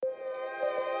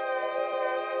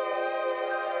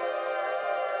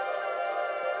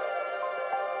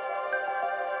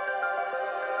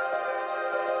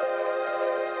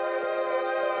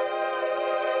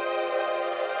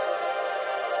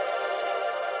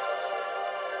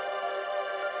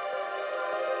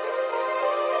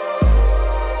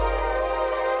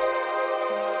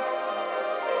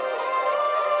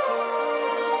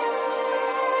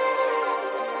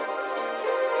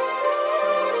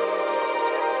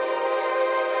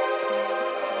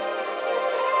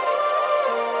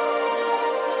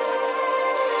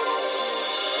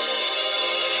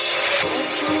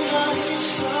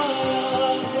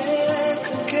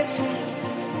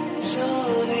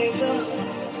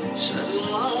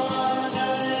शर्मा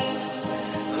गए,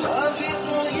 अभी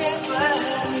तो ये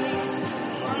पहली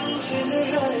मंजिल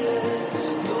है,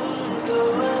 तुम तो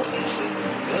अभी से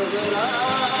घबरा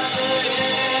गए।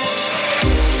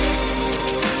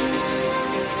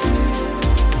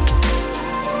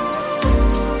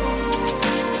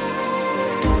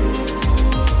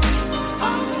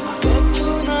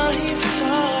 अपना ही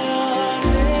साया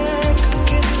देख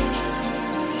के तुम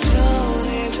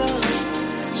जाने जा,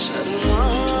 शर्मा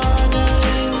गए।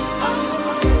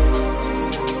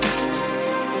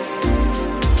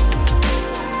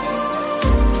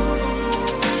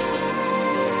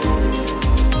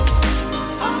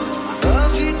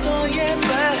 अभी तो ये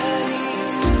पहली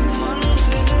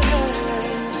मंजिल है,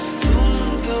 तुम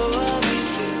तो अभी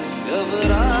से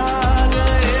घबरा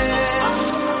गए।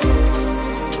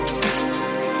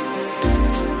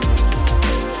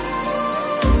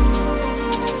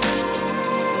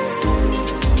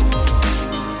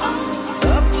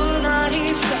 अपना ही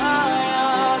साया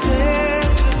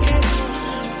देख के तुम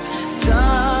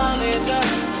जाने जा,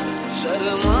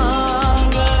 शर्मा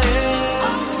गए।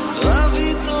 अभी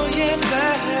तो ये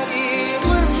पहली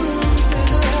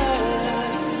मंजिल है,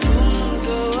 तुम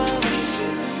तो अभी से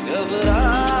घबरा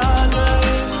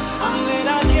गए।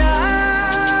 मेरा क्या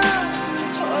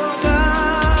होगा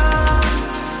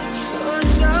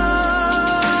सोचा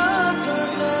तो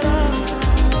जरा,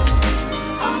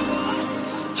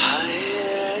 हाय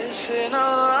ऐसे ना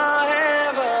है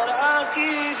भरा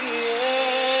कीजिए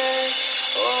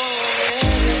ओ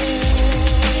मेरे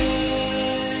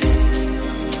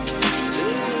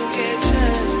दिल के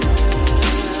चैन,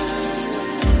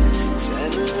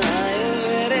 चैन आए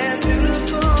मेरे दिल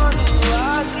को दुआ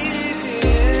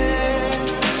कीजिए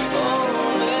ओ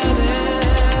मेरे।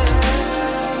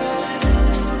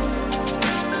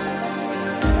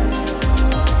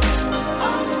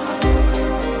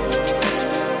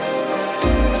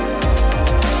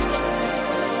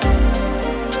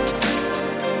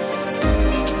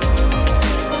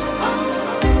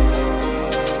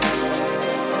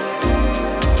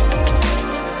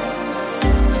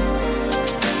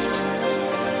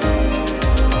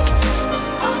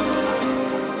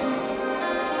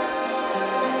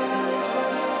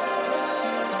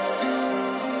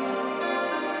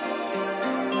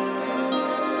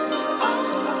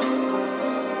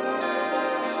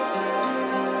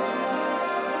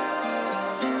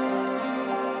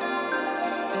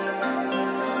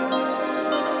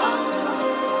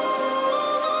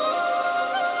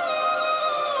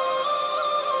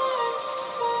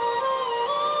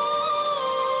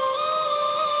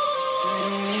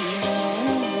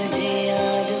 मुझे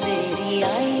याद मेरी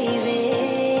आई वे,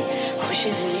 खुश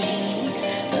रही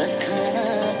अखा ना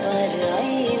पर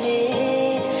आई वे,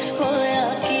 होया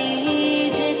कि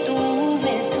जे तू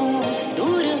मैथों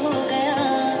दूर हो गया,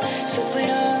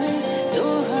 सुपना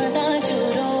लोहा दा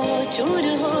चूरो चूर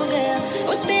हो गया,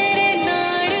 ओ तेरे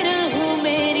नाल रहूं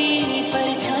मेरी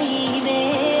परछाई वे।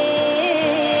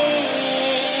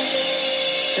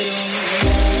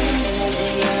 मुझे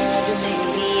याद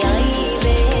मेरी आई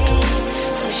वे,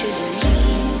 खुश रही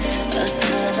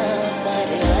अखा ना पर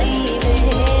आई वे।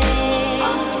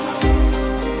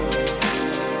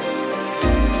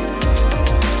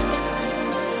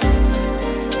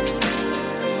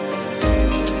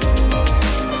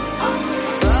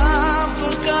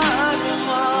 आपका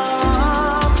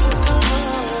माफ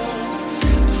करना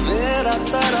मेरा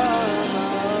तराना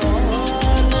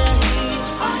नहीं,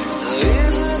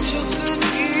 इन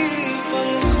झुकती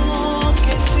पलकों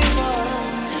के सिवा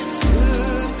दिल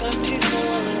का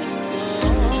ठिकाना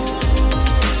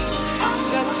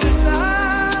जचता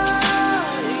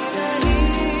ही नहीं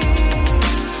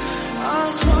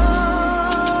आँखों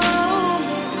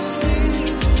में कोई,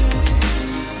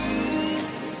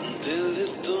 दिल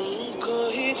तुमको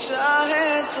ही चाहे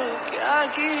तो क्या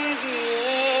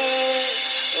कीजिए।